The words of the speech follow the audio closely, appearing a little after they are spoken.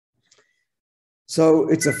So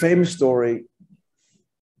it's a famous story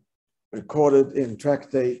recorded in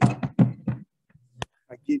Tractate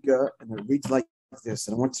Hagiga, and it reads like this.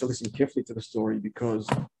 And I want you to listen carefully to the story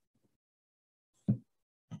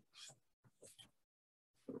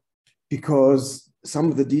because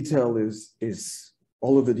some of the detail is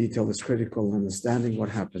all of the detail is critical in understanding what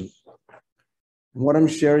happened. And what I'm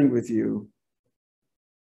sharing with you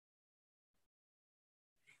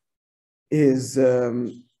is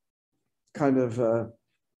kind of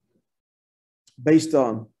based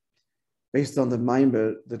on the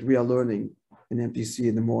Maimer that we are learning in MPC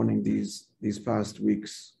in the morning these past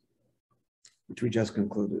weeks, which we just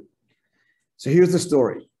concluded. So here's the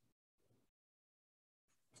story.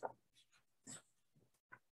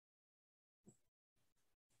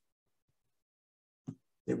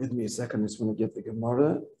 Stay with me a second. I just want to get the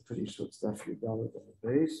Gemara. Pretty short stuff you got it on the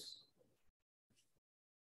base.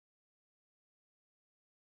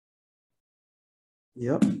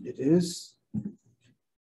 Yep, it is.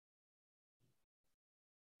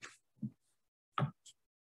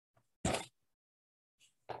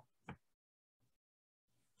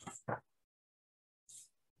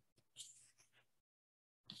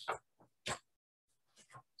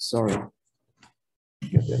 Sorry.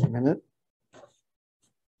 Get that in a minute.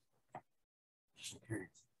 Okay.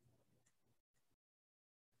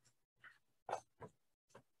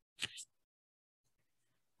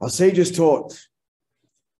 Our sages taught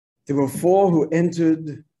there were four who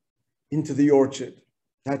entered into the orchard.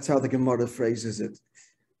 That's how the Gemara phrases it.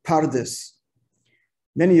 Pardes.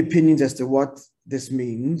 Many opinions as to what this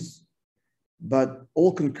means, but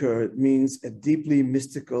all concur it means a deeply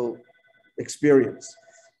mystical experience.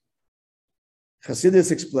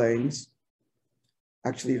 Chassidus explains,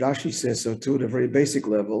 actually Rashi says so too at a very basic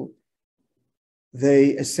level,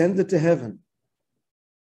 they ascended to heaven.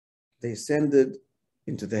 They ascended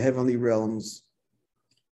into the heavenly realms.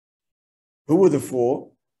 Who were the four?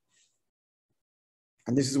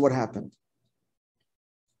 And this is what happened.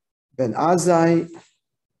 Ben Azai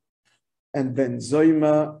and Ben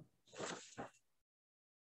Zoima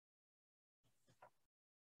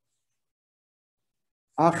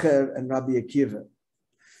Acher and Rabbi Akiva.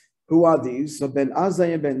 Who are these? So Ben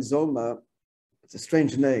Azai and Ben Zoma, it's a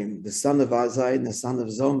strange name, the son of Azai and the son of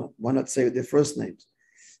Zoma. Why not say their first names?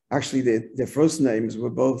 Actually, their first names were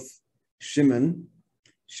both Shimon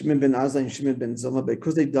ben Azai and Shimon ben Zoma,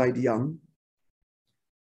 because they died young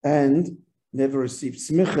and never received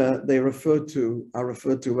smicha, they are referred to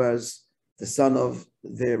as the son of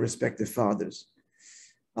their respective fathers.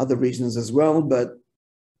 Other reasons as well, but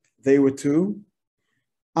they were two.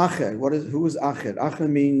 Acher, who is Acher? Acher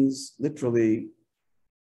means literally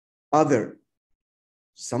other,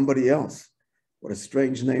 somebody else. What a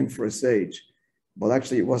strange name for a sage. Well,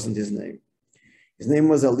 actually, it wasn't his name. His name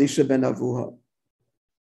was Elisha ben Avuha.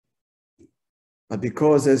 But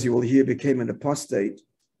because, as you will hear, became an apostate,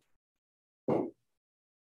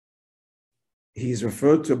 he is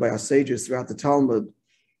referred to by our sages throughout the Talmud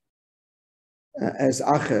as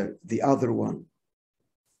Acher, the other one.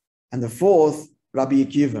 And the fourth, Rabbi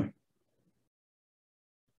Akiva.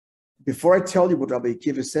 Before I tell you what Rabbi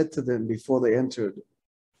Akiva said to them before they entered,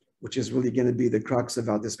 which is really going to be the crux of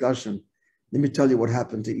our discussion, let me tell you what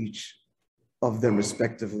happened to each of them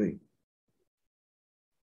respectively.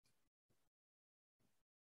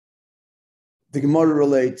 The Gemara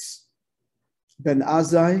relates, Ben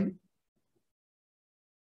Azai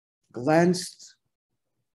glanced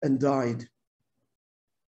and died.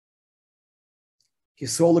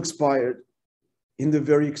 His soul expired in the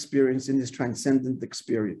very experience, in this transcendent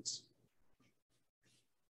experience.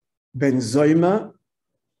 Ben Zoima,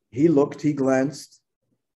 he glanced,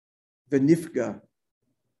 Venifga,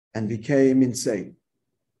 and became insane.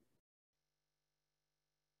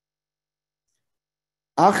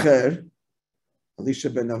 Acher, Elisha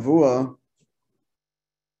ben Avua,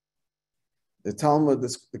 the Talmud,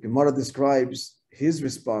 the Gemara describes his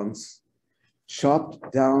response,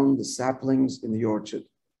 chopped down the saplings in the orchard.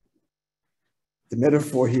 The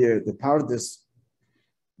metaphor here, the Pardes,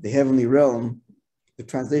 the heavenly realm, the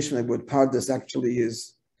translation of the word Pardes actually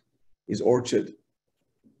is orchard.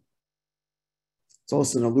 It's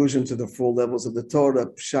also an allusion to the four levels of the Torah,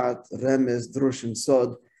 Pshat, Remez, Drush, and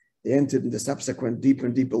Sod. They entered in the subsequent deeper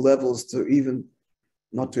and deeper levels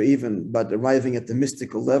but arriving at the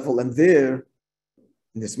mystical level. And there,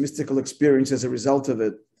 in this mystical experience as a result of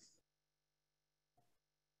it,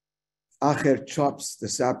 Acher chops the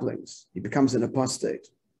saplings. He becomes an apostate.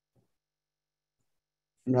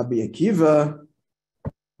 And Rabbi Akiva,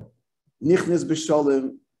 Nichnes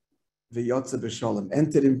b'sholem v'yotze b'sholem,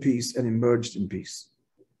 entered in peace and emerged in peace.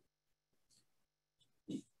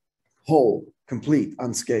 Whole, complete,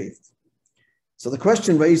 unscathed. So the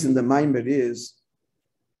question raised in the Maimed is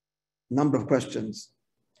a number of questions.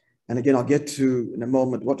 And again, I'll get to in a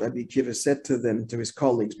moment what Rabbi Akiva said to them, to his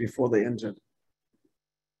colleagues before they entered.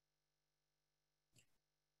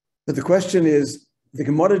 But the question is, the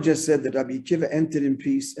Gemara just said that Rabbi Akiva entered in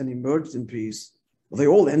peace and emerged in peace. Well, they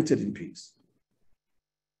all entered in peace.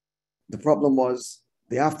 The problem was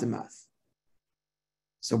the aftermath.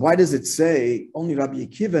 So why does it say only Rabbi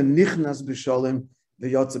Akiva nichnas b'sholem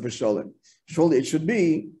v'yotze b'sholem? Surely it should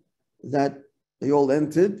be that they all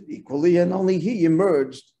entered equally and only he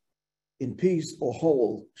emerged in peace or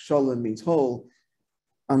whole. Sholem means whole,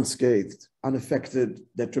 unscathed, unaffected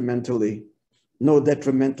detrimentally, no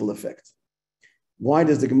detrimental effect. Why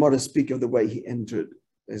does the Gemara speak of the way he entered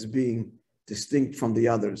as being distinct from the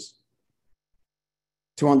others?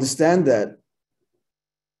 To understand that,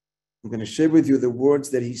 I'm going to share with you the words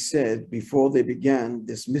that he said before they began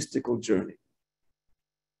this mystical journey.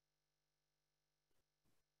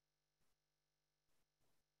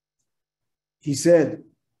 He said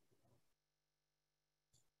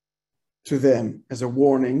to them as a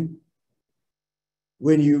warning,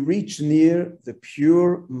 when you reach near the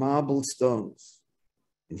pure marble stones,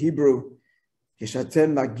 in Hebrew,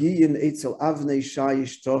 Keshatem Magiyin Eitzel Avnei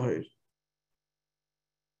Shayish Toher.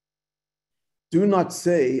 Do not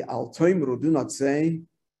say, Al Toimru, do not say,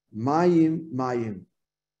 Mayim, Mayim.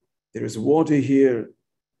 There is water here,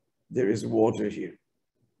 there is water here.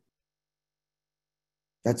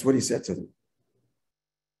 That's what he said to them.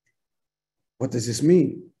 What does this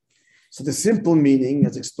mean? So the simple meaning,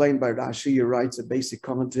 as explained by Rashi, he writes a basic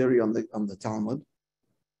commentary on the Talmud.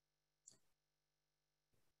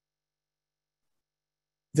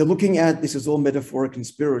 They're looking at, this is all metaphoric and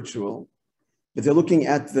spiritual, but they're looking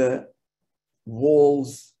at the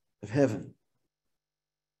walls of heaven.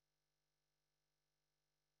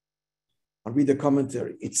 I'll read the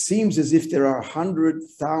commentary. It seems as if there are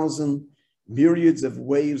 100,000 myriads of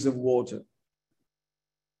waves of water.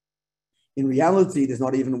 In reality, there's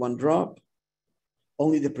not even one drop,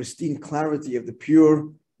 only the pristine clarity of the pure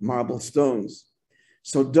marble stones.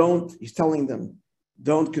 So he's telling them,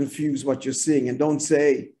 don't confuse what you're seeing and don't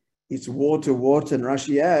say it's water, water. And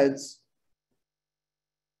Rashi adds,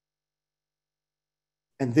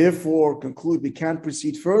 and therefore conclude we can't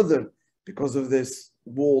proceed further because of this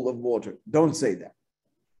wall of water. Don't say that.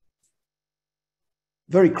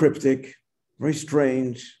 Very cryptic, very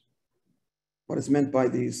strange. What is meant by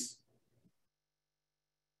these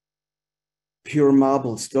pure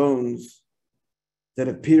marble stones that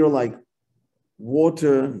appear like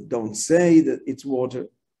water? Don't say that it's water.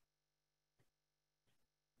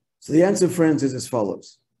 So the answer, friends, is as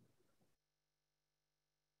follows.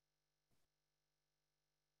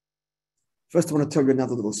 First, I want to tell you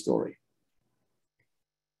another little story.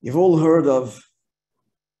 You've all heard of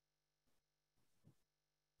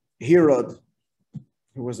Herod,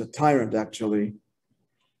 who was a tyrant actually,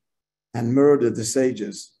 and murdered the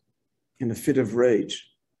sages in a fit of rage.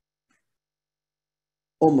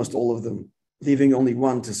 Almost all of them, leaving only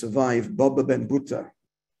one to survive, Baba ben Buta.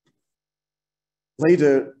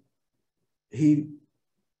 Later, his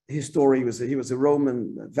story was he was a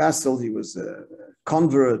Roman vassal, he was a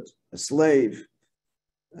convert, a slave,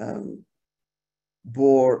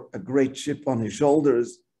 bore a great chip on his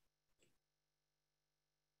shoulders.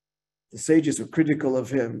 The sages were critical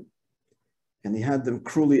of him, and he had them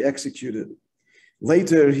cruelly executed.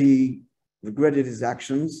 Later, he regretted his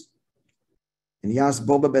actions, and he asked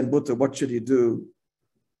Baba ben Buta, what should he do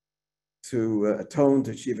to atone,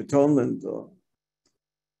 to achieve atonement? So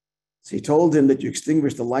he told him that you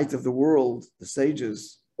extinguish the light of the world. The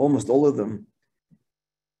sages, almost all of them,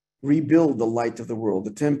 rebuild the light of the world.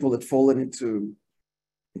 The temple had fallen into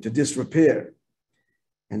disrepair.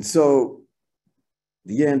 And so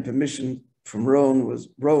the end, permission from Rome was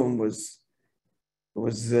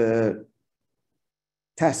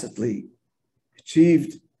tacitly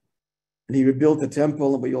achieved, and he rebuilt the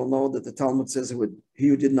temple. And we all know that the Talmud says he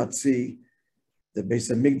who did not see the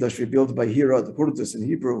Beis HaMikdash rebuilt by Herod, the Hurtus in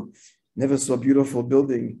Hebrew, never saw a beautiful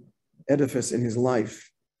building, edifice in his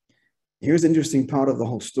life. Here's the interesting part of the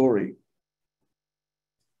whole story.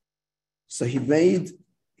 So he made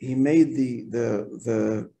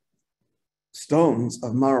the stones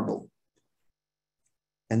of marble,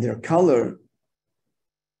 and their color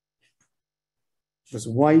was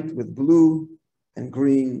white with blue and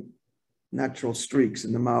green natural streaks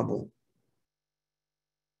in the marble.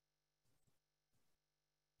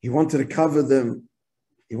 He wanted to cover them.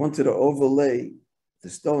 He wanted to overlay the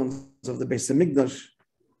stones of the Beis HaMikdash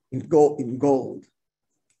in gold.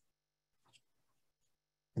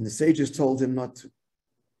 And the sages told him not to.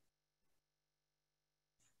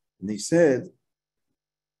 And he said,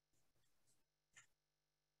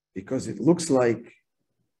 because it looks like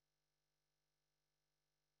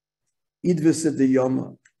Idvisa de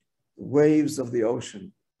Yoma, waves of the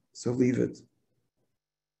ocean, so leave it.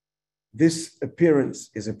 This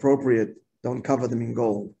appearance is appropriate, don't cover them in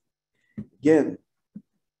gold. Again,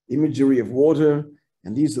 imagery of water,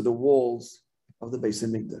 and these are the walls of the Beis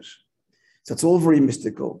Hamikdash. So it's all very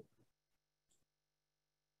mystical.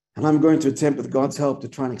 And I'm going to attempt, with God's help, to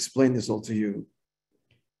try and explain this all to you.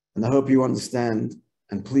 And I hope you understand,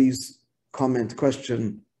 and please comment,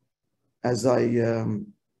 question as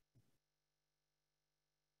I'm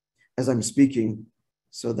speaking,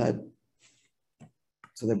 so that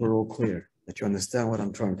we're all clear, that you understand what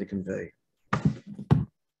I'm trying to convey.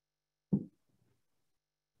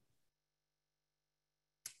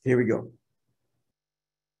 Here we go.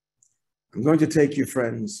 I'm going to take you,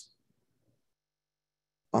 friends,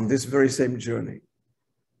 on this very same journey.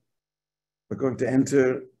 We're going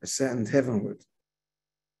to ascend heavenward.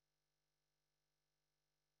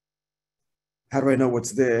 How do I know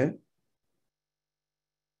what's there?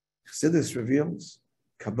 Chassidus reveals,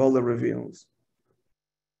 Kabbalah reveals.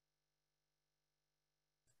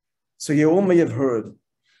 So you all may have heard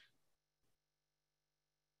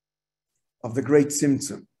of the great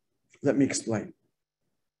Tzimtzum. Let me explain.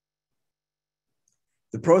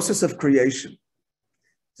 The process of creation,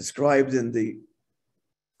 described in the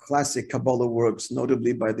classic Kabbalah works,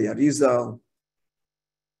 notably by the Arizal,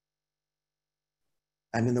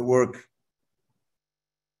 and in the work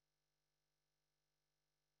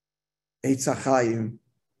Eitz HaChaim,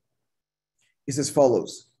 is as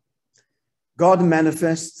follows. God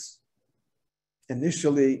manifests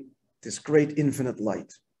initially this great infinite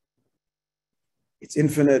light. It's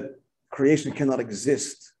infinite. Creation cannot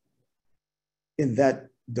exist in that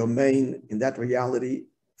domain, in that reality,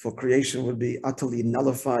 for creation would be utterly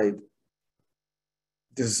nullified,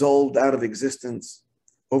 dissolved out of existence,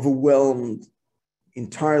 overwhelmed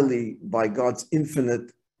entirely by God's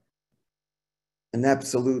infinite and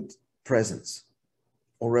absolute presence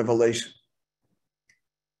or revelation.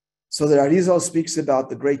 So the Arizal speaks about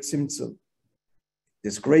the great Tzimtzum,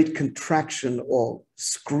 this great contraction or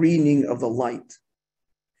screening of the light.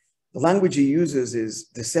 The language he uses is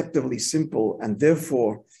deceptively simple and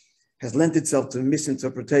therefore has lent itself to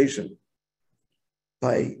misinterpretation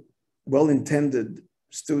by well-intended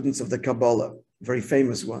students of the Kabbalah, very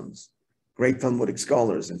famous ones, great Talmudic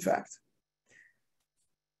scholars, in fact.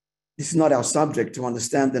 This is not our subject to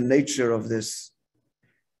understand the nature of this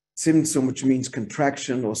tzimtzum, which means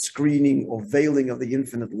contraction or screening or veiling of the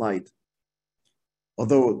infinite light,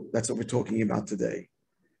 although that's what we're talking about today.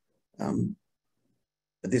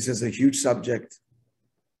 But this is a huge subject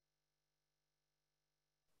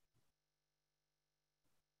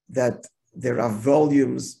that there are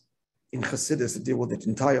volumes in Chassidus that deal with it,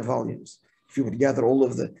 entire volumes. If you would gather all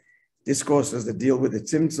of the discourses that deal with the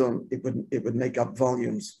Tzimtzum, it would make up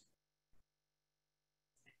volumes.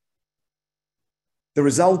 The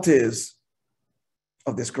result is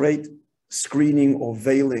of this great screening or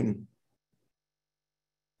veiling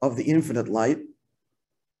of the infinite light.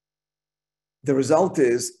 The result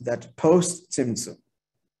is that post-Tzimtzum,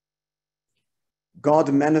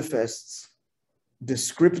 God manifests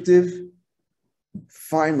descriptive,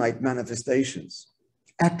 finite manifestations,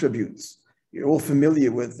 attributes. You're all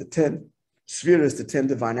familiar with the 10 spheres, the 10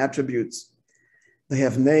 divine attributes. They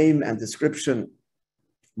have name and description.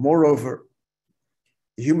 Moreover,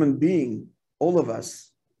 the human being, all of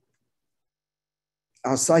us,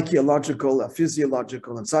 our psychological, our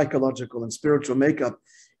physiological, and psychological and spiritual makeup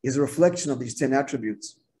is a reflection of these 10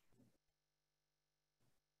 attributes.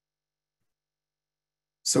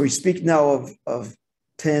 So we speak now of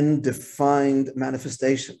 10 defined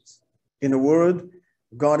manifestations. In a word,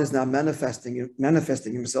 God is now manifesting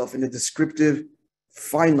himself in a descriptive,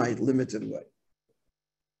 finite, limited way.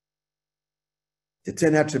 The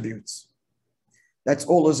 10 attributes. That's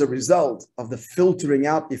all as a result of the filtering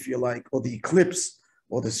out, if you like, or the eclipse,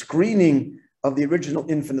 or the screening of the original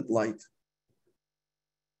infinite light.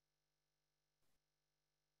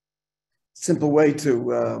 Simple way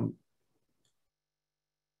to,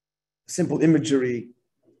 simple imagery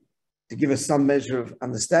to give us some measure of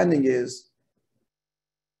understanding is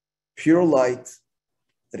pure light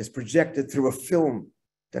that is projected through a film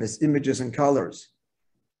that is images and colors.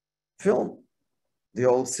 Film, the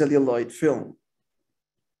old celluloid film.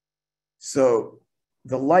 So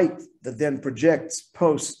the light that then projects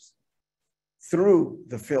post through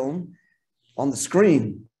the film on the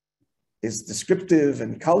screen is descriptive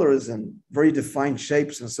and colors and very defined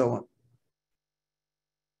shapes and so on.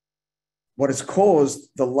 What has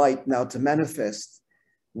caused the light now to manifest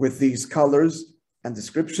with these colors and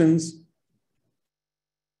descriptions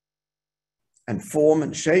and form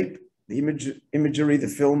and shape. The imagery, the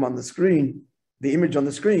film on the screen, the image on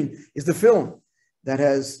the screen is the film that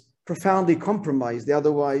has profoundly compromised the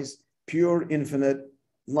otherwise pure, infinite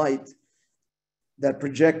light that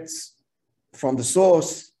projects from the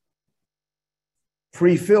source,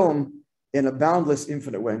 free film, in a boundless,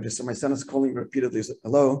 infinite way. So my son is calling repeatedly.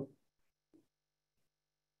 Hello?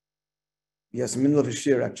 Yes, middle of a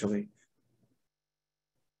shir, actually.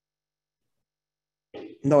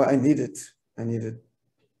 No, I need it.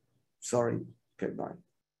 Sorry. Okay, bye.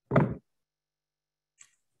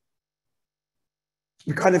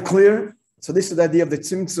 We're kind of clear. So this is the idea of the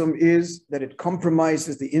tzimtzum, is that it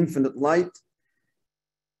compromises the infinite light.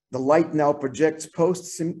 The light now projects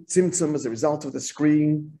post-tzimtzum as a result of the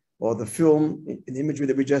screen or the film, in the imagery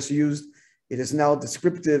that we just used. It is now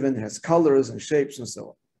descriptive and has colors and shapes and so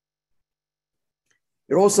on.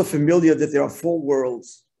 You're also familiar that there are 4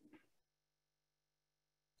 worlds.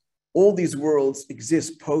 All these worlds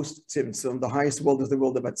exist post-tzimtzum. The highest world is the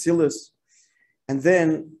world of Atzilus. And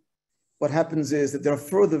then what happens is that there are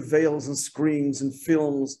further veils and screens and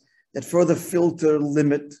films that further filter,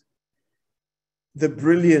 limit the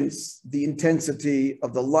brilliance, the intensity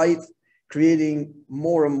of the light, creating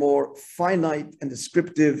more and more finite and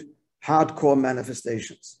descriptive hardcore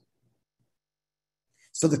manifestations.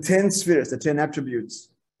 So the 10 spheres, the 10 attributes,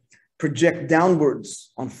 project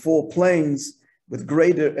downwards on 4 planes with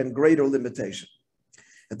greater and greater limitation.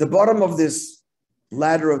 At the bottom of this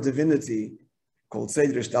ladder of divinity, called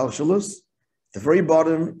Seder Ishtalshelus, the very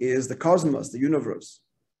bottom is the cosmos, the universe,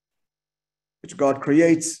 which God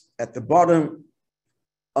creates at the bottom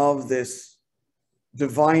of this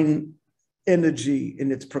divine energy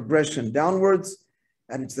in its progression downwards,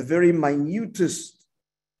 and it's the very minutest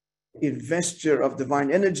investure of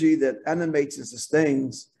divine energy that animates and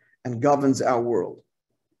sustains and governs our world.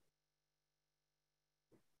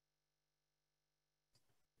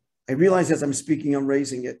 I realize as I'm speaking, I'm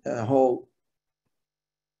raising a whole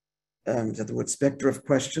the word specter of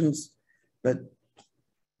questions, but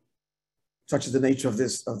such is the nature of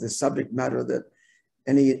this subject matter that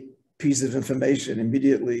any piece of information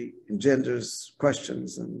immediately engenders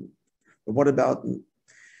questions. And but what about? And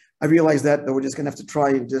I realize that, but we're just going to have to try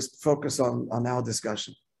and just focus on our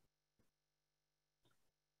discussion.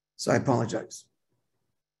 So I apologize.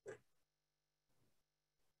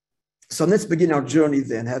 So let's begin our journey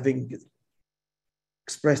then, having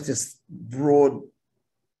expressed this broad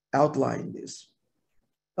outline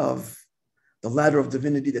of the ladder of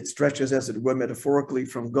divinity that stretches, as it were, metaphorically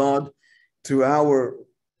from God to our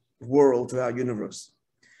world, to our universe.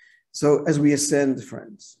 So as we ascend,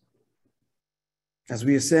 friends, as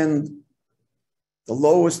we ascend the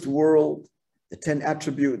lowest world, the 10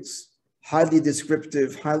 attributes, highly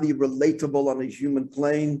descriptive, highly relatable on a human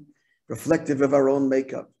plane, reflective of our own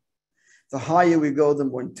makeup. The higher we go, the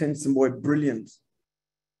more intense, the more brilliant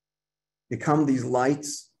become these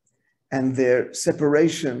lights, and their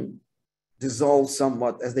separation dissolves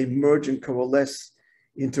somewhat as they merge and coalesce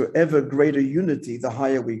into ever greater unity the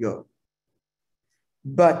higher we go.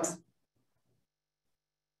 But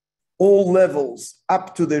all levels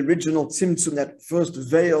up to the original tzimtzum, that first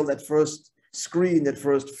veil, that first screen, that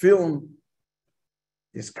first film,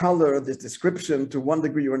 this color, this description, to one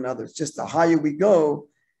degree or another. It's just the higher we go,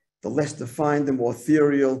 the less defined, the more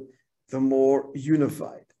ethereal, the more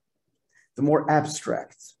unified, the more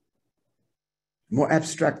abstract. The more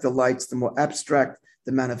abstract the lights, the more abstract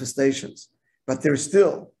the manifestations. But there's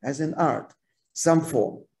still, as in art, some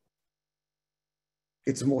form.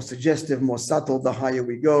 It's more suggestive, more subtle, the higher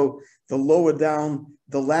we go. The lower down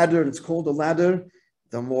the ladder, and it's called a ladder,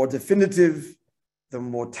 the more definitive, the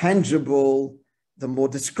more tangible, the more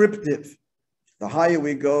descriptive. The higher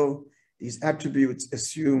we go, these attributes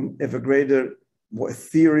assume ever greater, more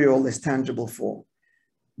ethereal, less tangible form.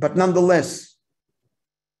 But nonetheless,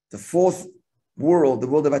 the 4th world, the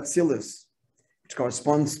world of Atzilus, which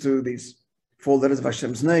corresponds to these 4 letters of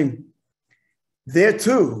Hashem's name, there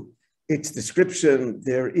too, its description,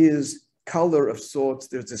 there is color of sorts,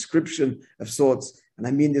 there's description of sorts, and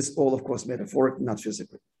I mean this all, of course, metaphorically, not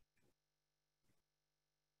physically.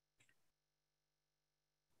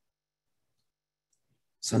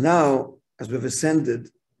 So now, as we've ascended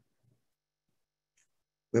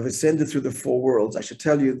through the 4 worlds. I should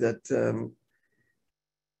tell you that the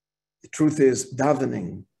truth is,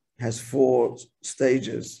 davening has 4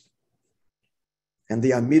 stages, and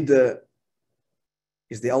the Amidah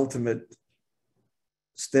is the ultimate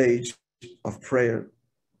stage of prayer.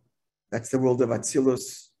 That's the world of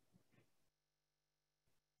Atzilus,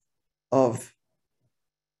 of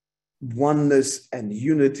oneness and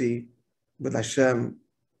unity with Hashem.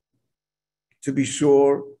 To be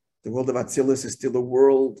sure, the world of Atzilus is still a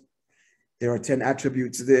world. There are 10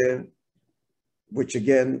 attributes there, which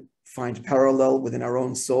again find parallel within our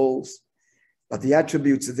own souls. But the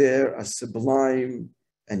attributes there are sublime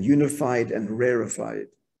and unified and rarefied.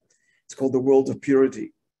 It's called the world of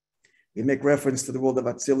purity. We make reference to the world of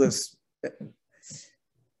Atzilus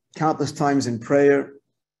countless times in prayer.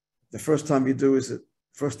 The first time we do is the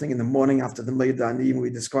first thing in the morning after the Meidanim, we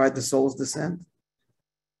describe the soul's descent.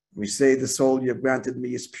 We say the soul you have granted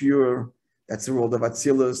me is pure. That's the world of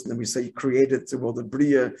Atzilus. And then we say you created the world of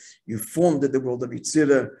Bria. You formed it, the world of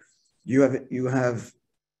Yitzira. You have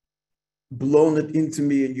blown it into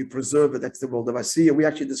me and you preserve it. That's the world of Asiya. We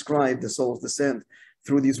actually describe the soul's descent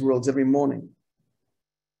through these worlds every morning.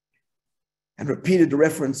 And repeated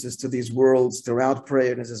references to these worlds throughout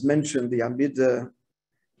prayer. And as is mentioned, the Amidah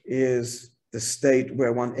is the state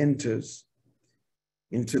where one enters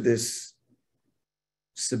into this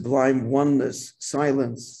sublime oneness,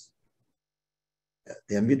 silence.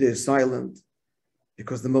 The Amidah is silent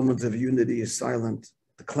because the moment of unity is silent.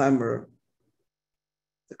 The clamor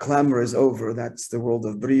is over. That's the world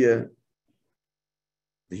of Bria,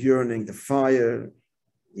 the yearning, the fire,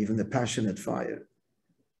 even the passionate fire.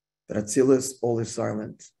 But Atzilus, all is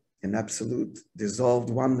silent, in absolute dissolved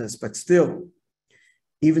oneness. But still,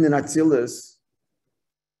 even in Atzilus,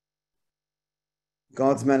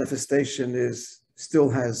 God's manifestation still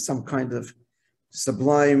has some kind of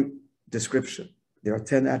sublime description. There are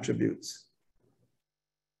 10 attributes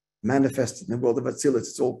manifested in the world of Atzilus.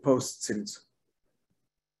 It's all post-Tzimtzum.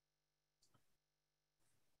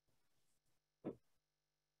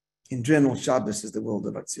 In general, Shabbos is the world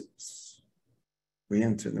of Atzilus. We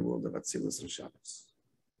enter in the world of Atzilus and Shabbos.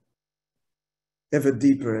 Ever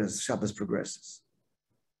deeper as Shabbos progresses.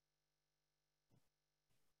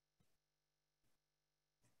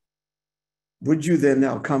 Would you then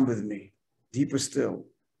now come with me, deeper still,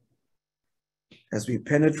 as we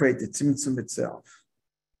penetrate the Tzimtzum itself,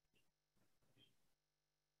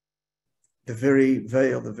 the very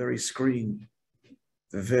veil, the very screen,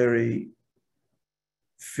 the very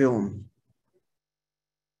film.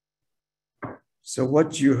 So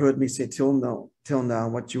what you heard me say till now,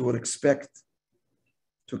 what you would expect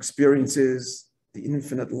to experience is the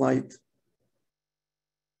infinite light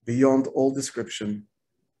beyond all description,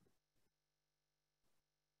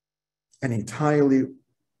 an entirely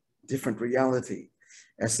different reality.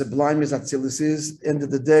 As sublime as Atzilus is, end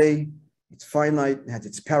of the day, it's finite, it has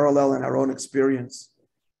its parallel in our own experience.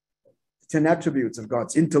 The 10 attributes of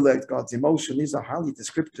God's intellect, God's emotion, these are highly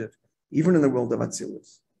descriptive, even in the world of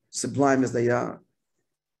Atzilus, sublime as they are.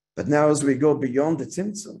 But now as we go beyond the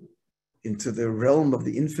Tzimtzum, into the realm of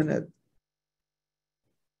the infinite,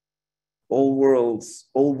 all worlds,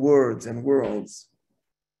 all words and worlds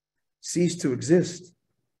cease to exist.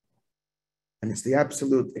 And it's the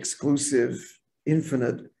absolute, exclusive,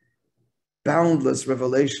 infinite, boundless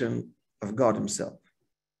revelation of God himself.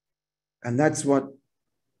 And that's what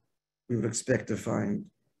we would expect to find.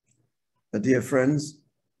 But dear friends,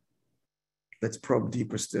 let's probe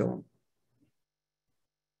deeper still.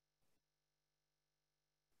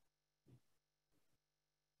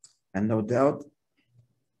 And no doubt,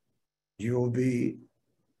 you will be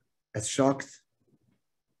as shocked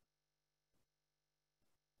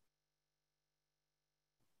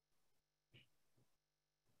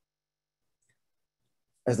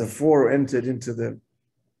as the four entered into the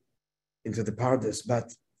Pardes.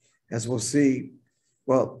 But as we'll see,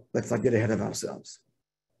 well, let's not get ahead of ourselves.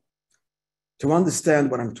 To understand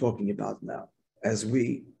what I'm talking about now, as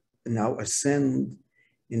we now ascend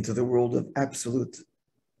into the world of absolute,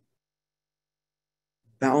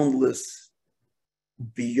 boundless,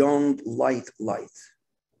 beyond light.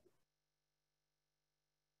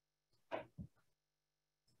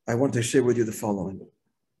 I want to share with you the following.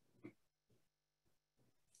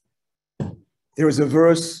 There is a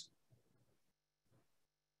verse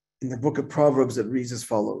in the book of Proverbs that reads as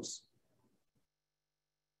follows.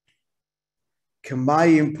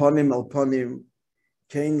 Kamayim ponim al ponim,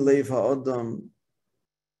 kein lev ha'adam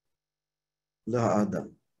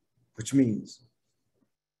la'adam, which means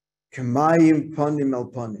Kamayim ponim al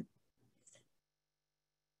ponim,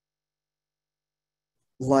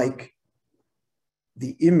 like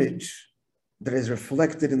the image that is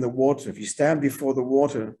reflected in the water. If you stand before the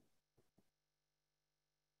water,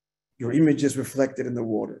 your image is reflected in the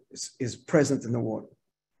water, is present in the water.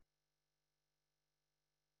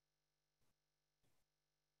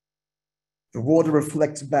 The water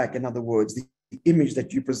reflects back, in other words, the image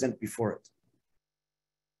that you present before it.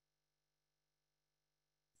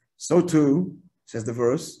 So too, says the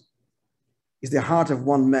verse, is the heart of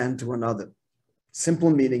one man to another. Simple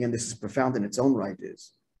meaning, and this is profound in its own right,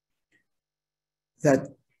 is that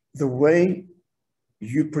the way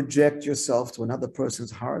you project yourself to another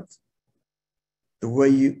person's heart, the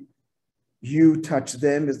way you touch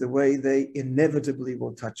them is the way they inevitably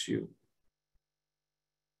will touch you.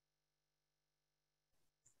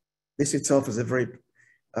 This itself is a very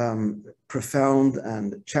profound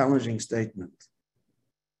and challenging statement.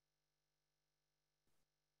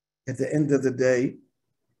 At the end of the day,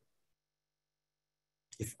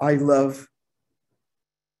 if I love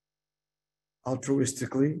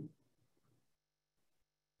altruistically,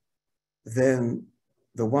 then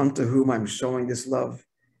the one to whom I'm showing this love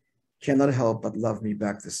cannot help but love me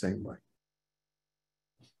back the same way.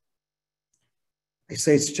 I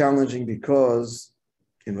say it's challenging because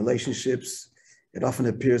in relationships, it often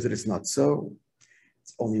appears that it's not so.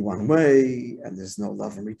 It's only one way, and there's no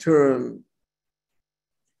love in return.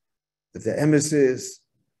 But the emes is,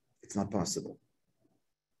 it's not possible.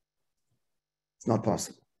 It's not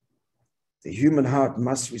possible. The human heart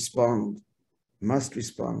must respond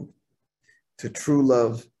to true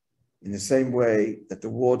love in the same way that the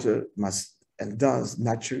water must and does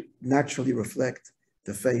naturally reflect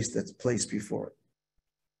the face that's placed before it.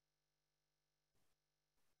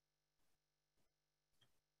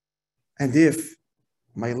 And if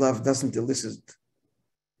my love doesn't elicit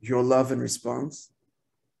your love and response,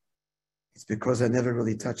 it's because I never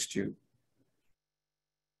really touched you.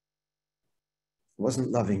 I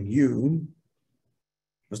wasn't loving you,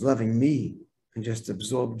 I was loving me and just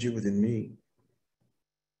absorbed you within me.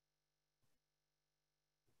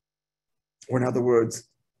 Or in other words,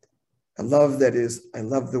 a love that is, I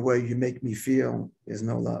love the way you make me feel is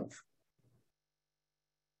no love.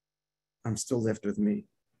 I'm still left with me.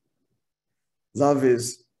 Love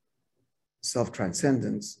is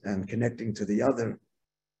self-transcendence and connecting to the other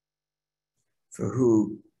for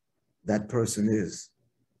who that person is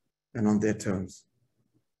and on their terms.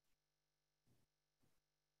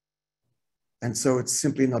 And so it's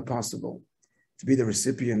simply not possible to be the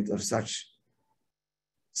recipient of such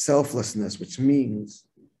selflessness, which means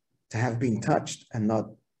to have been touched and not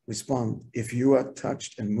respond. If you are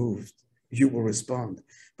touched and moved, you will respond.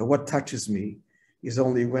 But what touches me is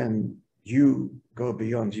only when you go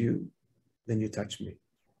beyond you, then you touch me.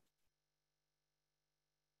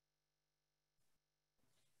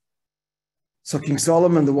 So King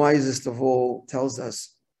Solomon, the wisest of all, tells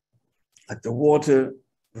us that the water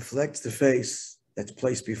reflects the face that's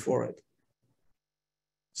placed before it.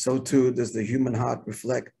 So too does the human heart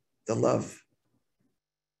reflect the love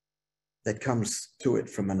that comes to it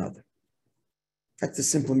from another. That's the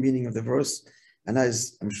simple meaning of the verse. And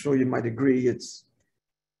as I'm sure you might agree, it's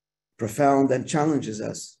profound and challenges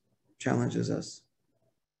us.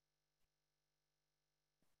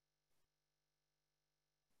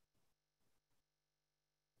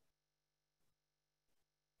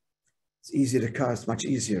 It's much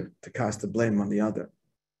easier to cast the blame on the other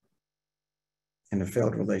in a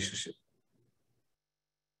failed relationship.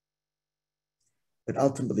 But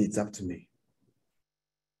ultimately, it's up to me.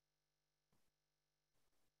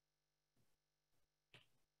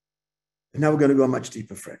 And now we're going to go much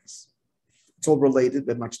deeper, friends. It's all related,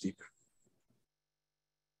 but much deeper.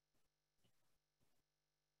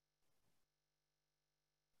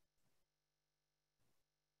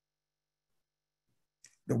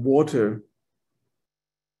 The water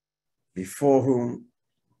before whom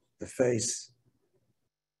the face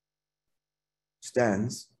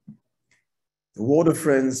stands, the water,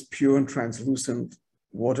 friends, pure and translucent.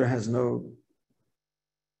 Water has no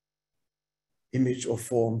image or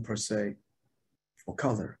form per se, or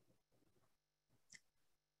color.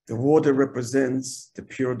 The water represents the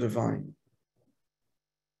pure divine,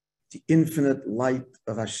 the infinite light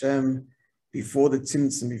of Hashem before the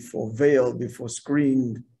tzimtzum, before veiled, before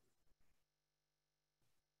screened.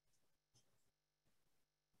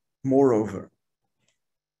 Moreover,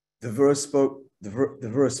 the verse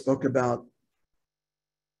spoke about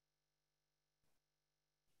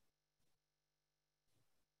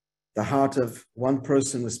the heart of one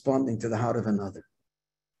person responding to the heart of another.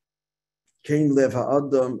 Kein lev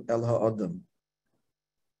ha'adam el ha'adam.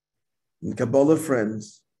 In Kabbalah,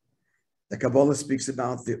 friends, the Kabbalah speaks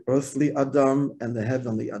about the earthly Adam and the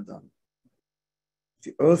heavenly Adam.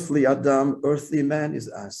 The earthly Adam, earthly man, is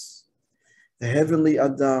us. The heavenly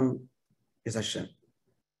Adam is Hashem.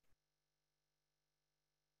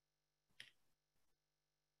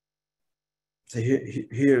 So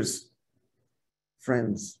here's,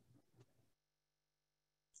 friends,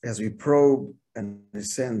 as we probe and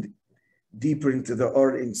ascend deeper into the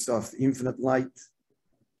Or Ein Sof, the infinite light,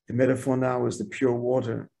 the metaphor now is the pure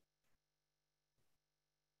water.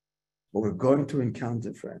 what we're going to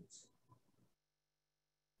encounter, friends.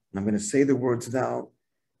 And I'm going to say the words now.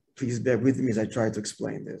 Please bear with me as I try to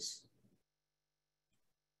explain this.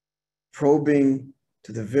 Probing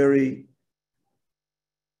to the very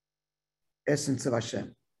essence of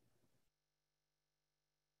Hashem.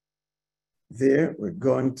 There, we're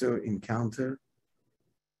going to encounter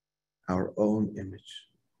our own image.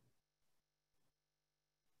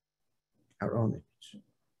 Our own image.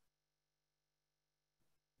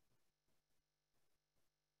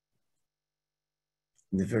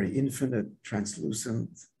 In the very infinite, translucent,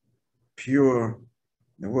 pure,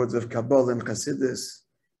 in the words of Kabbalah and Chassidus,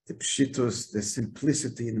 the pshitus, the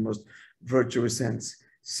simplicity in the most virtuous sense,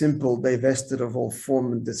 simple, divested of all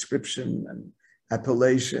form and description and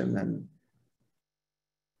appellation and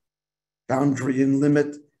boundary and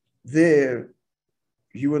limit. There,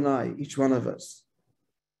 you and I, each one of us,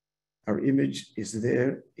 our image is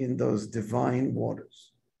there in those divine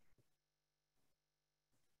waters.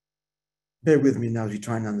 Bear with me now as we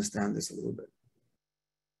try and understand this a little bit.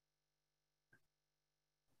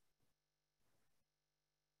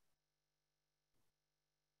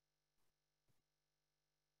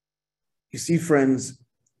 You see, friends,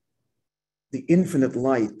 the infinite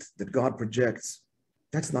light that God projects,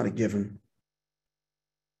 that's not a given.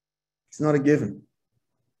 It's not a given.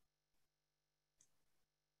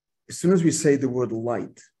 As soon as we say the word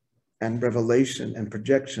light and revelation and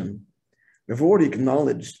projection, we've already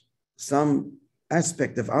acknowledged some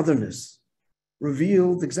aspect of otherness,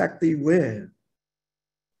 revealed exactly where.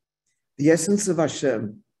 The essence of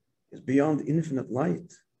Hashem is beyond infinite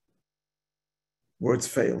light. Words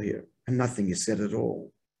fail here, and nothing is said at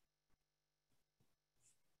all.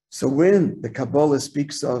 So when the Kabbalah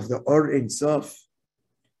speaks of the Or Ein Sof,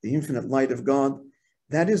 the infinite light of God,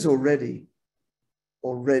 that is already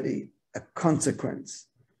a consequence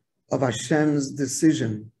of Hashem's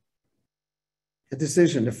decision. A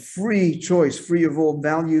decision, a free choice, free of all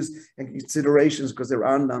values and considerations, because there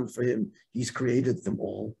are none for him. He's created them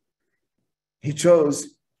all. He chose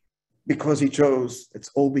because he chose. That's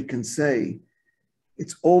all we can say.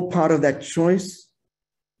 It's all part of that choice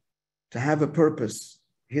to have a purpose.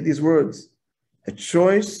 Hear these words. A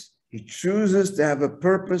choice. He chooses to have a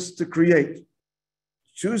purpose to create.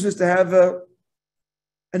 He chooses to have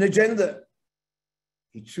an agenda.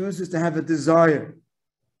 He chooses to have a desire.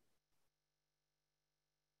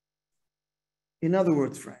 In other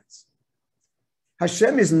words, friends,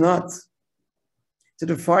 Hashem is not to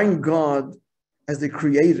define God as the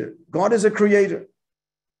creator. God is a creator.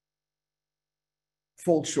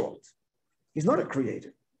 Falls short. He's not a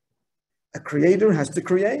creator. A creator has to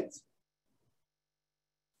create.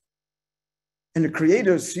 And the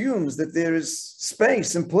creator assumes that there is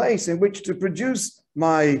space and place in which to produce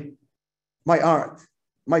my art,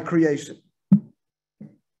 my creation.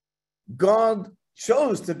 God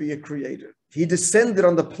chose to be a creator. He descended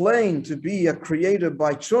on the plane to be a creator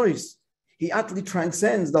by choice. He utterly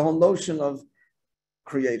transcends the whole notion of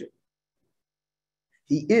creator.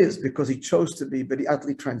 He is because he chose to be, but he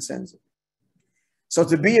utterly transcends it. So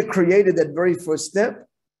to be a creator, that very first step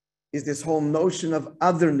is this whole notion of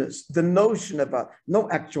otherness, the notion about no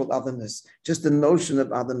actual otherness, just the notion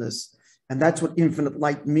of otherness. And that's what infinite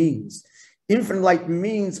light means. Infinite light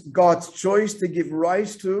means God's choice to give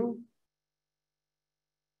rise to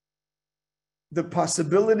the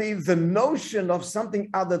possibility, the notion of something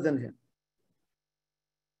other than him.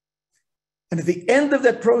 And at the end of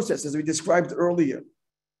that process, as we described earlier,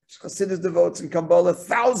 Chassidus devotes in Kabbalah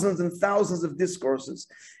thousands and thousands of discourses,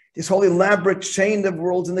 this whole elaborate chain of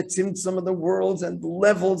worlds and the tzimtzum of the worlds and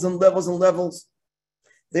levels and levels and levels.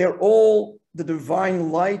 They are all the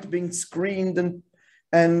divine light being screened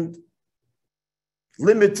and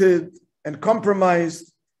limited and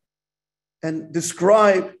compromised and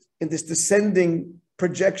described in this descending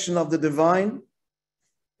projection of the divine,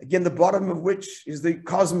 again, the bottom of which is the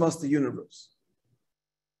cosmos, the universe.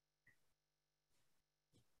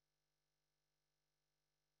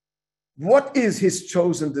 What is his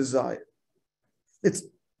chosen desire?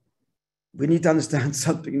 We need to understand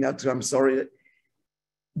something now too. I'm sorry.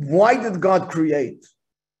 Why did God create?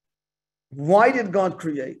 Why did God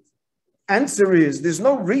create? Answer is, there's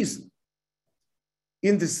no reason.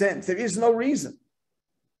 In the sense, there is no reason.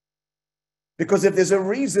 Because if there's a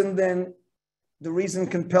reason, then the reason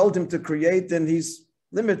compelled him to create, then he's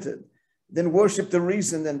limited. Then worship the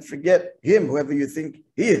reason and forget him, whoever you think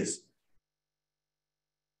he is.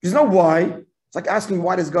 There's no why. It's like asking,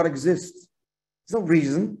 why does God exist? There's no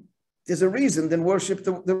reason. If there's a reason, then worship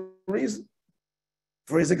the reason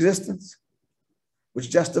for his existence, which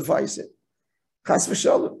justifies it. Chas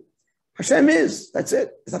v'shalom. Hashem is. That's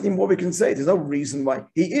it. There's nothing more we can say. There's no reason why.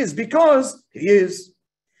 He is, because he is.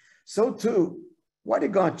 So too, why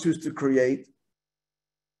did God choose to create?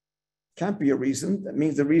 Can't be a reason. That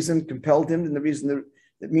means the reason compelled him, and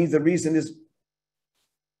that means the reason is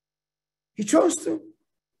he chose to.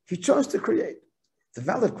 He chose to create. The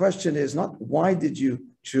valid question is not why did you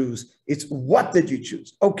choose, it's what did you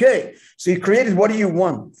choose? Okay, so you created, what do you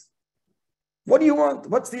want? What do you want?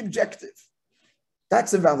 What's the objective?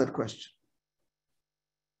 That's a valid question.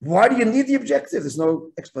 Why do you need the objective? There's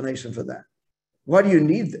no explanation for that. Why do you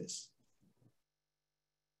need this?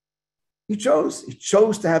 He chose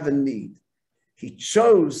to have a need. He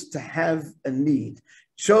chose to have a need,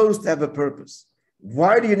 chose to have a purpose.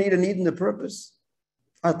 Why do you need a need and a purpose?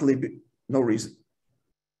 Utterly no reason.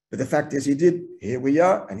 But the fact is he did. Here we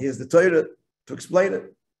are, and here's the Torah to explain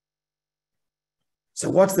it. So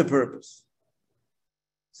what's the purpose?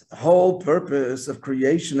 So the whole purpose of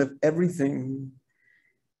creation of everything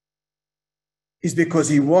is because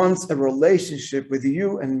he wants a relationship with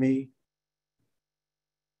you and me.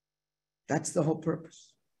 That's the whole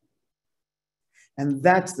purpose. And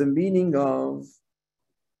that's the meaning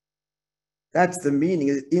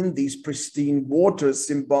in these pristine waters,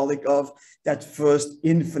 symbolic of that first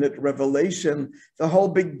infinite revelation, the whole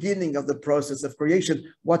beginning of the process of creation.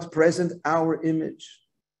 What's present? Our image.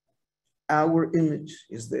 Our image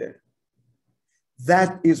is there.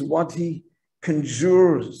 That is what he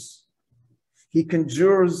conjures. He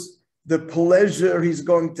conjures the pleasure he's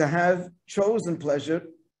going to have, chosen pleasure,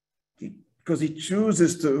 because he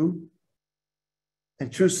chooses to,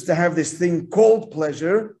 and chooses to have this thing called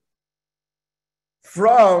pleasure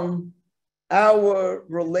from our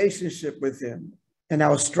relationship with him and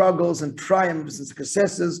our struggles and triumphs and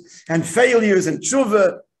successes and failures and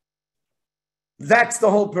tshuva. That's the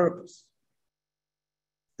whole purpose.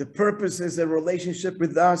 The purpose is a relationship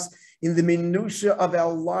with us in the minutiae of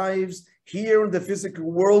our lives here in the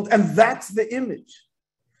physical world, and that's the image.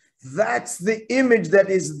 That's the image that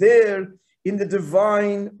is there in the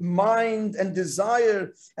divine mind and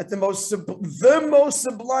desire at the most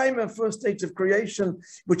sublime and first stage of creation,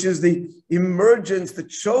 which is the emergence, the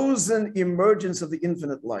chosen emergence of the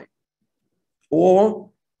infinite light, or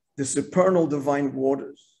the supernal divine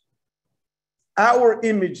waters. Our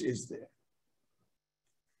image is there.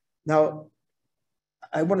 Now,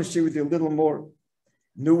 I want to share with you a little more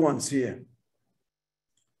nuance here.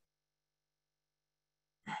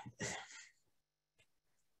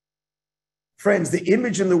 Friends, the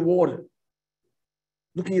image in the water,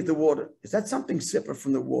 looking at the water, is that something separate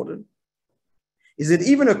from the water? Is it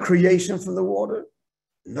even a creation from the water?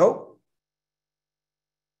 No.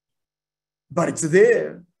 But it's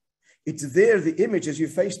there. It's there, the image, as you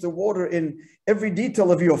face the water, in every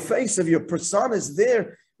detail of your face, of your persona is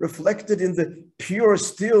there, reflected in the pure,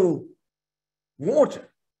 still water.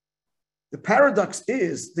 The paradox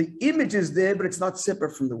is the image is there, but it's not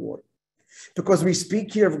separate from the water. Because we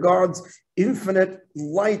speak here of God's infinite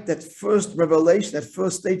light, that first revelation, that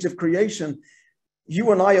first stage of creation.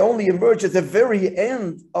 You and I only emerge at the very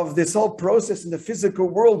end of this whole process in the physical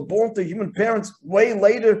world, born to human parents way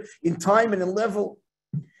later in time and in level.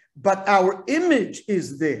 But our image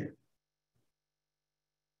is there,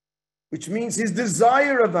 which means his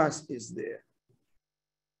desire of us is there.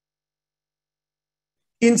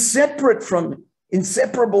 Inseparable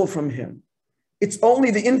from him. It's only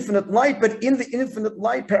the infinite light, but in the infinite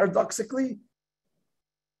light, paradoxically,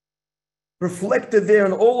 reflected there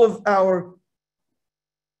in all of our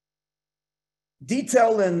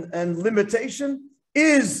detail and limitation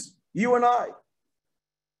is you and I.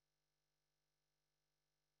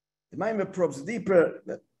 The Maimon probes deeper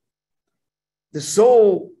that the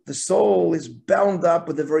soul is bound up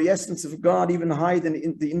with the very essence of God, even higher than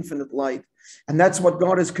in the infinite light. And that's what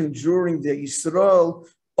God is conjuring there. Yisrael,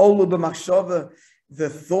 Olu b'machshava, the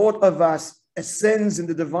thought of us ascends in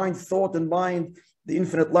the divine thought and mind, the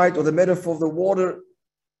infinite light, or the metaphor of the water.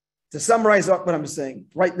 To summarize up what I'm saying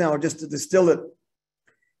right now, just to distill it,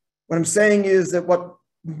 what I'm saying is that what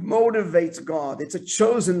motivates God, it's a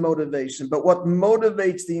chosen motivation, but what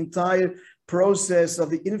motivates the entire process of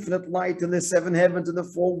the infinite light in the seven heavens and the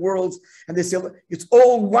four worlds, and this, it's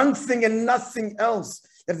all one thing and nothing else.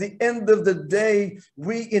 At the end of the day,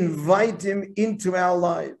 we invite him into our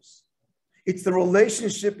lives. It's the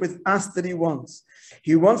relationship with us that he wants.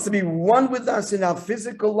 He wants to be one with us in our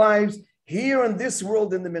physical lives, here in this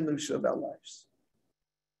world, in the minutiae of our lives.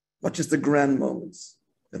 Not just the grand moments,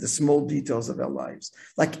 but the small details of our lives.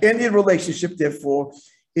 Like any relationship, therefore,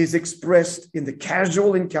 is expressed in the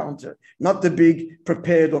casual encounter, not the big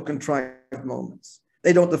prepared or contrived moments.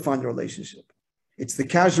 They don't define the relationship. It's the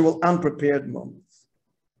casual, unprepared moments.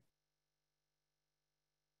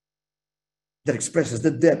 that expresses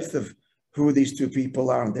the depth of who these two people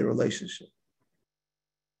are in their relationship.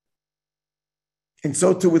 And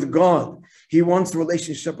so too with God. He wants a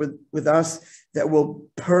relationship with us that will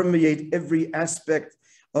permeate every aspect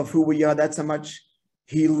of who we are. That's how much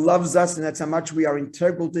He loves us, and that's how much we are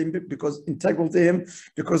integral to Him,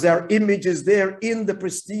 because our image is there in the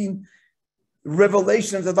pristine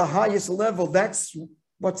revelations of the highest level. That's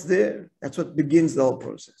what's there. That's what begins the whole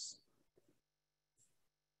process.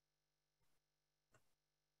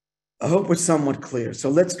 I hope it's somewhat clear. So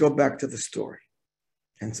let's go back to the story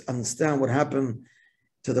and understand what happened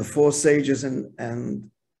to the four sages,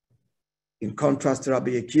 and in contrast to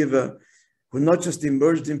Rabbi Akiva, who not just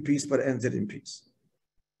emerged in peace, but ended in peace.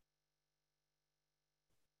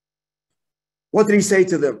 What did he say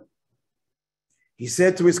to them? He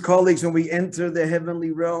said to his colleagues, when we enter the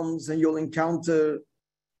heavenly realms, and you'll encounter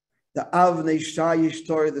the Avnei Shayish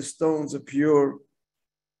Torah, the stones of pure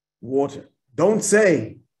water. Don't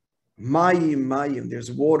say, Mayim, Mayim,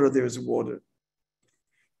 there's water.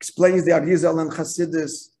 Explains the Arizal and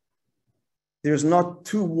Chassidus, there's not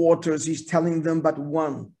two waters, he's telling them, but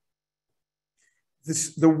one.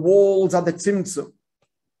 The walls are the tzimtzum.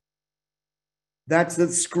 That's the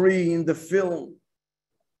screen, the film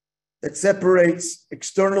that separates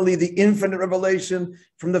externally the infinite revelation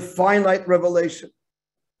from the finite revelation.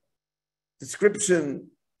 Description,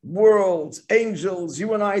 worlds, angels,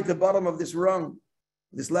 you and I at the bottom of this rung,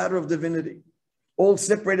 this ladder of divinity, all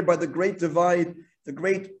separated by the great divide, the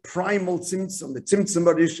great primal tzimtzum, the tzimtzum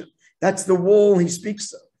arisha. That's the wall he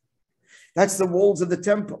speaks of. That's the walls of the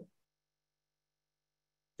temple.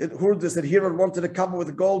 Hurdas that Herod wanted to cover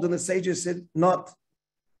with gold, and the sages said, not.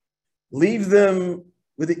 Leave them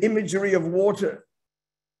with the imagery of water,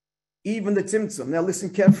 even the tzimtzum. Now listen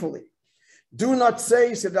carefully. Do not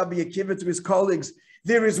say, said Rabbi Akiva to his colleagues,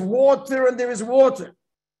 there is water and there is water.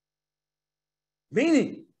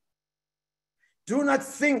 Meaning, do not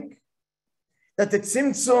think that the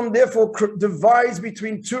tzimtzum therefore divides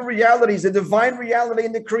between two realities, the divine reality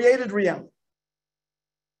and the created reality.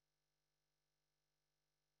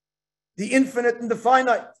 The infinite and the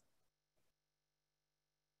finite.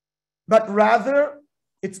 But rather,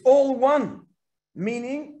 it's all one.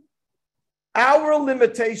 Meaning, our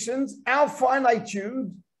limitations, our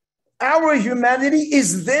finitude, our humanity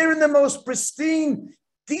is there in the most pristine,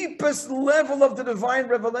 deepest level of the divine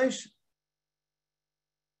revelation.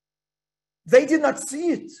 They did not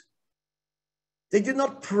see it. They did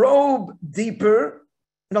not probe deeper,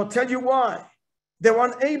 and I'll tell you why. They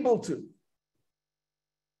were unable to.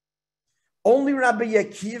 Only Rabbi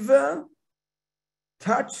Akiva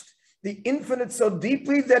touched the infinite so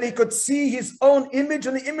deeply that he could see his own image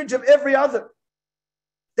and the image of every other.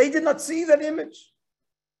 They did not see that image.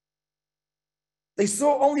 They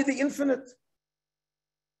saw only the infinite.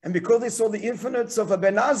 And because they saw the infinite, so for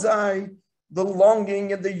Ben Azai, the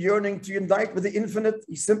longing and the yearning to unite with the infinite,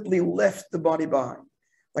 he simply left the body behind,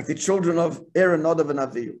 like the children of Aaron, Nadav, and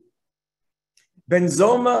Avihu. Ben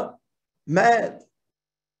Zoma, mad.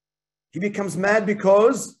 He becomes mad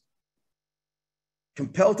because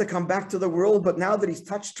compelled to come back to the world, but now that he's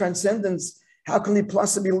touched transcendence, how can he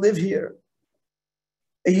possibly live here?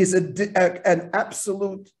 He's an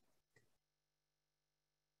absolute,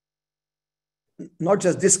 not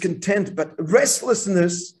just discontent, but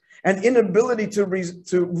restlessness and inability to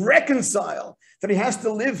reconcile that he has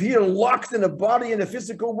to live here locked in a body in a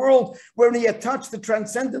physical world where he had touched the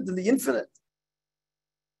transcendent and the infinite.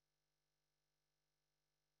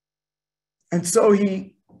 And so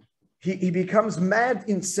he becomes mad,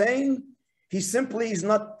 insane. He simply is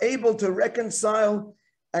not able to reconcile,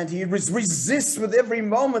 and he resists with every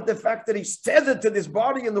moment the fact that he's tethered to this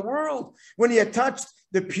body in the world when he had touched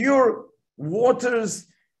the pure waters,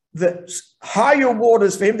 the higher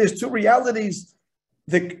waters. For him, there's two realities: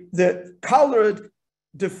 the colored,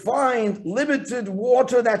 defined, limited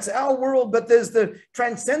water, that's our world, but there's the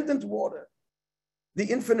transcendent water, the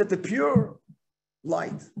infinite, the pure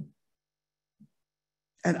light.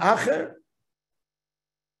 And Acher,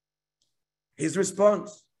 his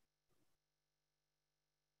response,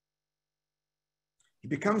 he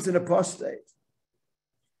becomes an apostate.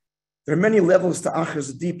 There are many levels to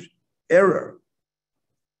Acher's deep error,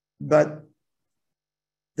 but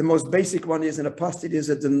the most basic one is an apostate is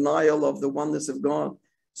a denial of the oneness of God.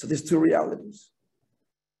 So there's two realities.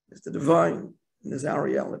 There's the divine and there's our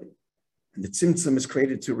reality. And the tzimtzum has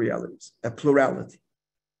created two realities, a plurality.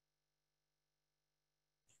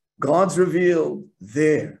 God's revealed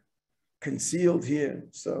there, concealed here.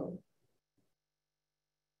 So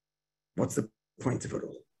what's the point of it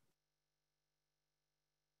all?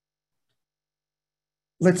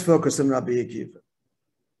 Let's focus on Rabbi Akiva.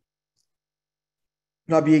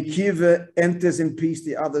 Rabbi Akiva enters in peace,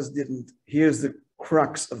 the others didn't. Here's the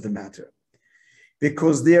crux of the matter.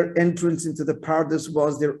 Because their entrance into the paradise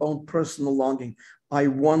was their own personal longing. I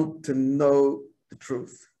want to know the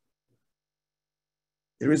truth.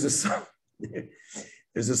 There is a song.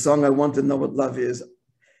 There's a song, I want to know what love is.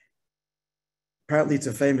 Apparently it's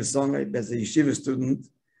a famous song. As a yeshiva student,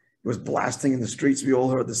 it was blasting in the streets. We all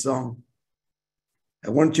heard the song. I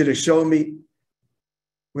want you to show me,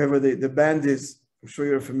 whoever the band is, I'm sure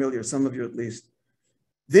you're familiar, some of you at least.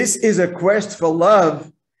 This is a quest for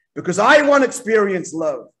love because I want to experience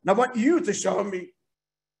love. And I want you to show me.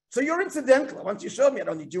 So you're incidental. Once you show me, I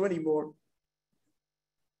don't need you anymore.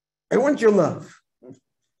 I want your love.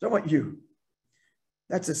 I want you.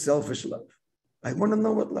 That's a selfish love. I want to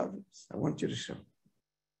know what love is. I want you to show.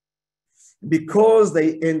 Because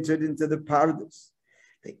they entered into the paradise.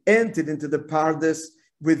 They entered into the paradise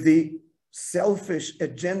with the selfish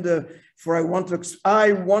agenda for I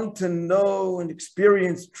want to know and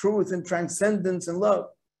experience truth and transcendence and love.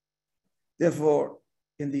 Therefore,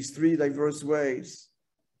 in these three diverse ways,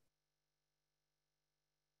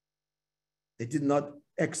 they did not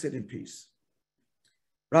exit in peace.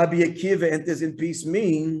 Rabbi Akiva enters in peace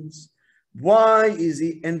means, why is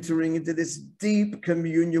he entering into this deep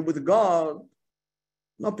communion with God?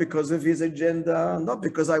 Not because of his agenda, not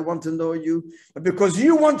because I want to know you, but because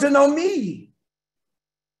you want to know me.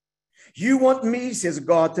 You want me, says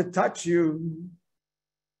God, to touch you.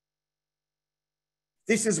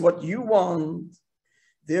 This is what you want.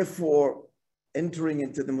 Therefore, entering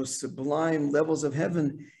into the most sublime levels of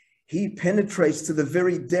heaven, he penetrates to the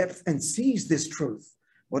very depth and sees this truth.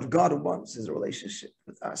 What God wants is a relationship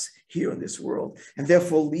with us here in this world, and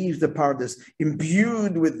therefore leaves the paradise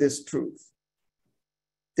imbued with this truth.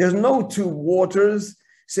 There's no two waters,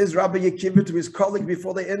 says Rabbi Akiva to his colleague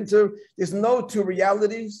before they enter. There's no two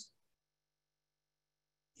realities.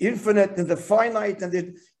 Infinite and the finite and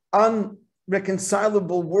the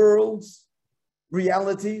unreconcilable worlds,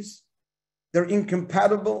 realities, they're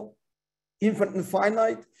incompatible. Infinite and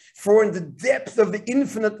finite, for in the depth of the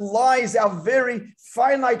infinite lies our very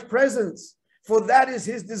finite presence. For that is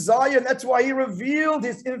his desire, and that's why he revealed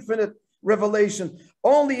his infinite revelation,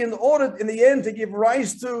 only in order, in the end, to give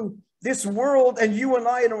rise to this world and you and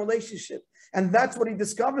I in a relationship. And that's what he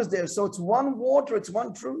discovers there. So it's one water, it's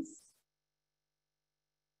one truth.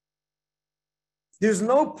 There's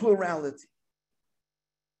no plurality.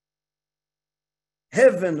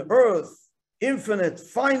 Heaven, earth, infinite,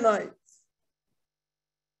 finite,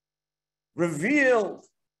 revealed,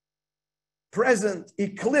 present,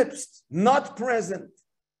 eclipsed, not present.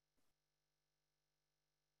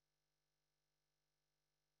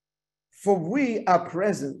 For we are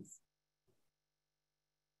present.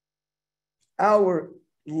 Our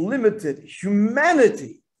limited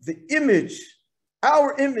humanity, the image,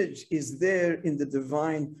 our image is there in the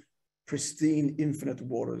divine, pristine, infinite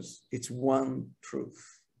waters. It's one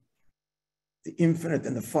truth. The infinite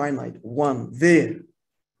and the finite, one there.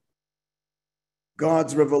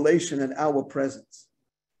 God's revelation and our presence.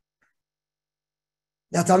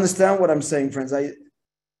 Now, to understand what I'm saying, friends,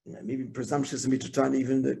 maybe presumptuous of me to try and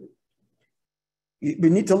we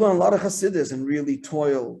need to learn a lot of Hasidus and really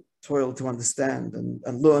toil to understand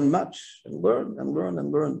and learn much and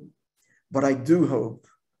learn. But I do hope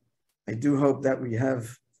that we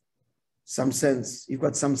have some sense, you've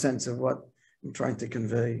got some sense of what I'm trying to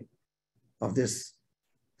convey of this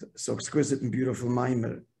so exquisite and beautiful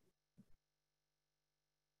Maimer.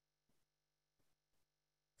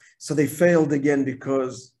 So they failed again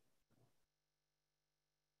because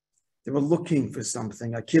they were looking for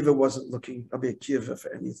something. Akiva wasn't looking, Rabbi Akiva,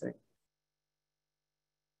 for anything.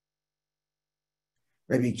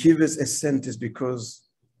 Rabbi Akiva's ascent is because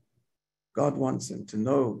God wants him to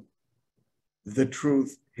know the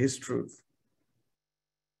truth, his truth.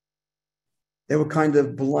 They were kind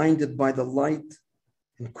of blinded by the light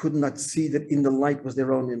and could not see that in the light was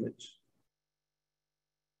their own image.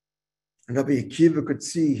 And Rabbi Akiva could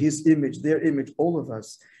see his image, their image, all of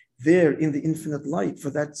us, there in the infinite light, for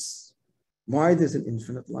that's why there's an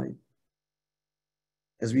infinite light.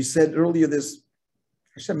 As we said earlier, this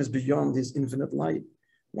Hashem is beyond his infinite light.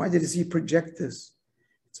 Why did he project this?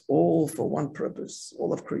 It's all for one purpose,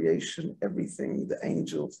 all of creation, everything, the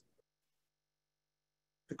angels.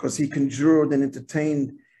 Because he conjured and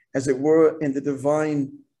entertained, as it were, in the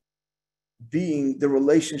divine being, the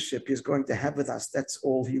relationship he's going to have with us. That's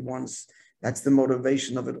all he wants. That's the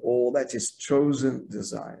motivation of it all. That's his chosen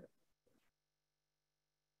desire.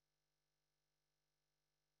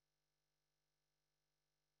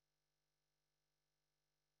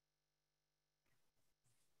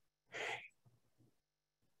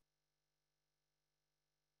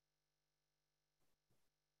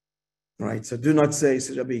 Right? So do not say,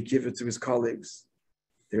 said Rabbi Akiva to his colleagues,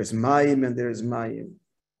 there's Mayim and there's Mayim.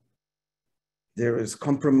 There is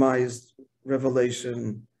compromised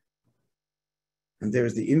revelation, and there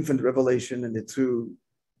is the infant revelation, and the two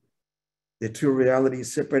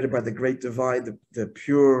realities separated by the great divide, the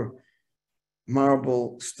pure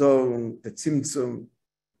marble stone, the tzimtzum.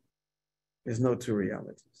 There's no two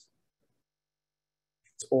realities.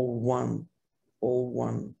 It's all one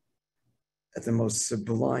at the most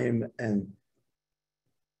sublime and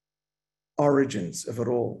origins of it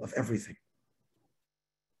all, of everything.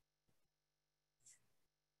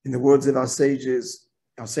 In the words of our sages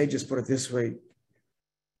put it this way: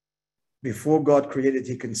 before God created,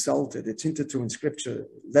 he consulted. It's hinted to in scripture,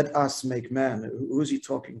 let us make man. Who is he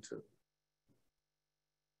talking to?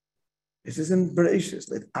 This is in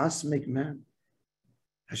Bereshit, let us make man.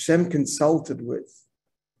 Hashem consulted with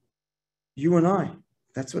you and I.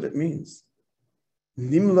 That's what it means.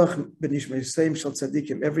 Nimlach b'nishmeisem shel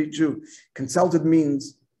tzadikim. Every Jew consulted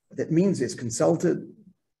means, that means is consulted.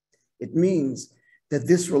 It means that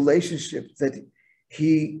this relationship that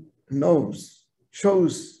he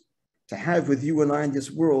chose to have with you and I in this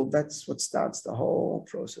world, that's what starts the whole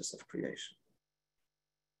process of creation.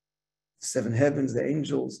 The seven heavens, the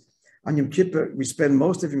angels. On Yom Kippur, we spend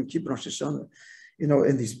most of Yom Kippur, Rosh Hashanah,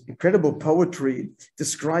 in this incredible poetry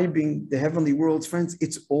describing the heavenly worlds. Friends,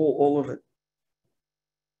 it's all of it.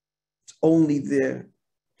 It's only there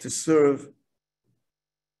to serve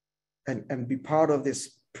and be part of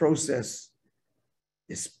this process,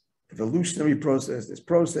 this evolutionary process, this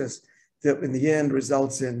process that in the end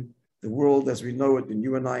results in the world as we know it, and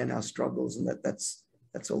you and I and our struggles, and that's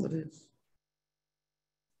all it is.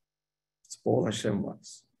 It's all Hashem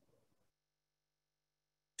wants.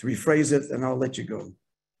 To rephrase it, and I'll let you go.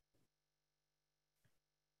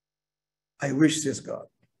 I wish this, God,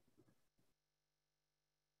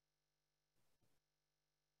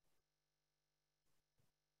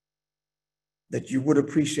 that you would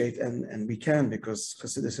appreciate, and we can, because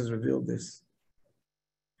Chassidus has revealed this,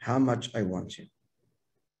 how much I want you.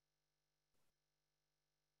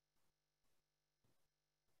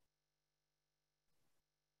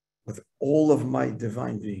 With all of my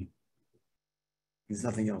divine being. There's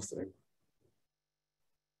nothing else that I want.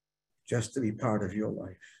 Just to be part of your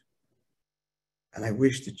life. And I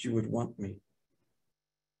wish that you would want me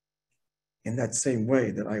in that same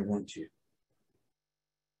way that I want you.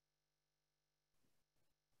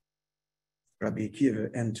 Rabbi Akiva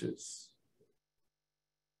enters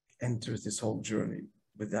this whole journey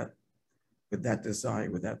with that desire,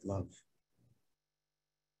 with that love.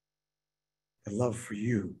 A love for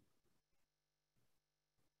you.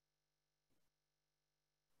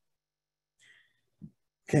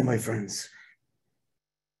 Okay, my friends.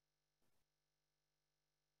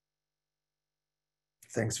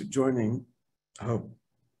 Thanks for joining. I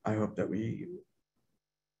hope that we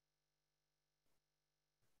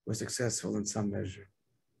were successful in some measure.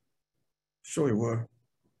 Sure we were.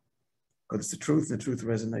 Because it's the truth, and the truth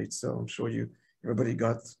resonates. So I'm sure everybody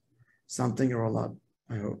got something or a lot,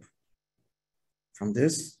 I hope, from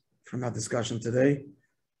our discussion today.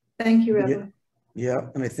 Thank you, Rabbi. Yeah,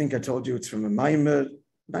 and I think I told you it's from a Maimer,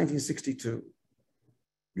 1962.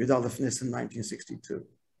 Yud Aleph Nissen, 1962.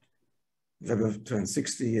 Rabbi turned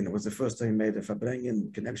 60, and it was the first time he made a Fabrengen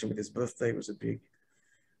in connection with his birthday. It was a big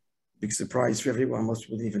surprise for everyone. Most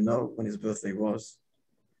people didn't even know when his birthday was.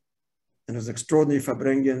 And it was an extraordinary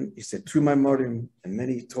Fabrengen. He said 2 Maimorim and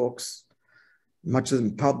many talks, much of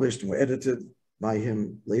them published and were edited by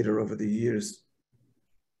him later over the years.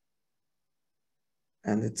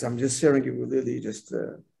 And I'm just sharing it with Lily, just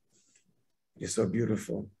so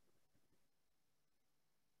beautiful.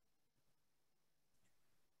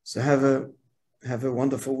 So have a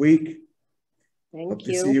wonderful week. Hope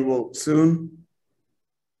to see you all soon.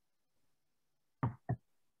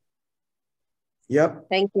 Yep.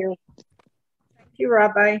 Thank you. Thank you,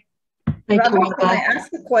 Rabbi. Thank Rabbi, you, can I Rabbi.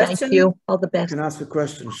 ask a question? Thank you. All the You best. can ask a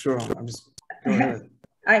question, sure. Go ahead.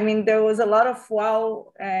 I mean, there was a lot of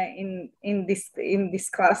wow in this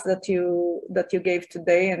class that you gave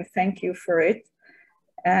today, and thank you for it.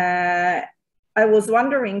 I was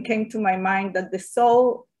wondering, came to my mind that the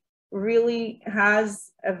soul really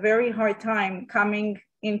has a very hard time coming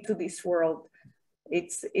into this world.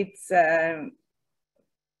 It's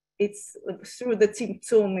through the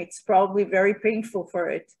tzimtzum. It's probably very painful for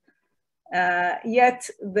it. Yet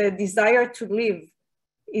the desire to live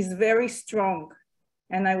is very strong.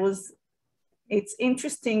 And it's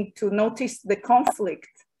interesting to notice the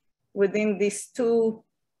conflict within these two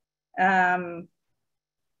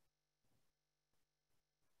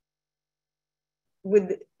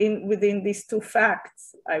within these two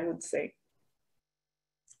facts, I would say.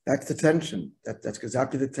 That's the tension. That's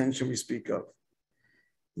exactly the tension we speak of.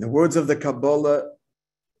 In the words of the Kabbalah,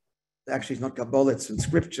 actually it's not Kabbalah, it's in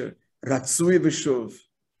scripture, Ratsui v'shuv,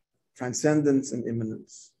 transcendence and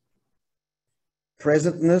immanence.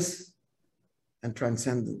 Presentness and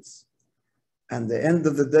transcendence. And the end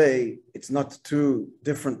of the day, it's not two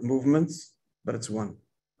different movements, but it's one.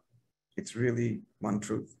 It's really one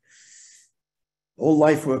truth. All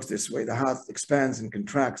life works this way. The heart expands and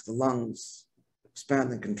contracts, the lungs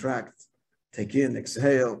expand and contract, take in,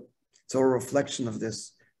 exhale. It's all a reflection of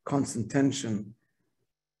this constant tension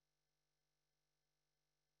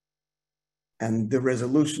and the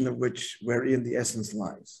resolution of which wherein the essence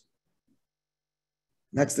lies.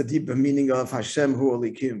 That's the deeper meaning of Hashem Hu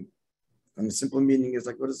Elikim. And the simple meaning is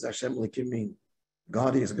like, what does Hashem Elikim mean?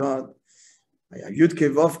 God is God. Yud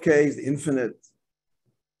Ke Vav Ke is the infinite.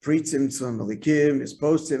 Pre-Tzimtzum, Elikim is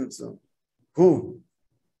post-Tzimtzum. Who?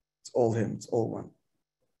 It's all Him, it's all one.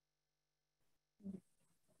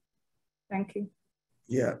 Thank you.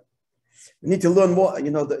 Yeah. We need to learn more,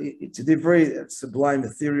 it's a very sublime,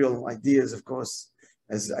 ethereal ideas, of course,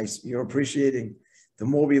 as you're appreciating. The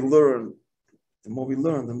more we learn, the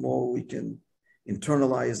more we can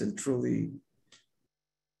internalize and truly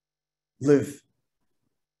live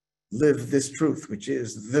this truth, which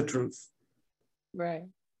is the truth. Right.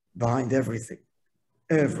 Behind everything.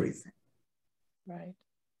 Right.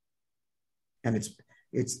 And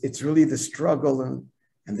it's really the struggle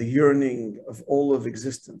and the yearning of all of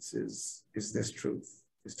existence is this truth,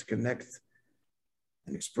 is to connect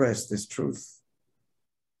and express this truth.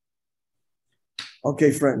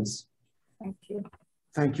 Okay, friends. Thank you.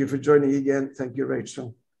 Thank you for joining again. Thank you,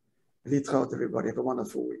 Rachel. Litraut, everybody. Have a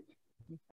wonderful week.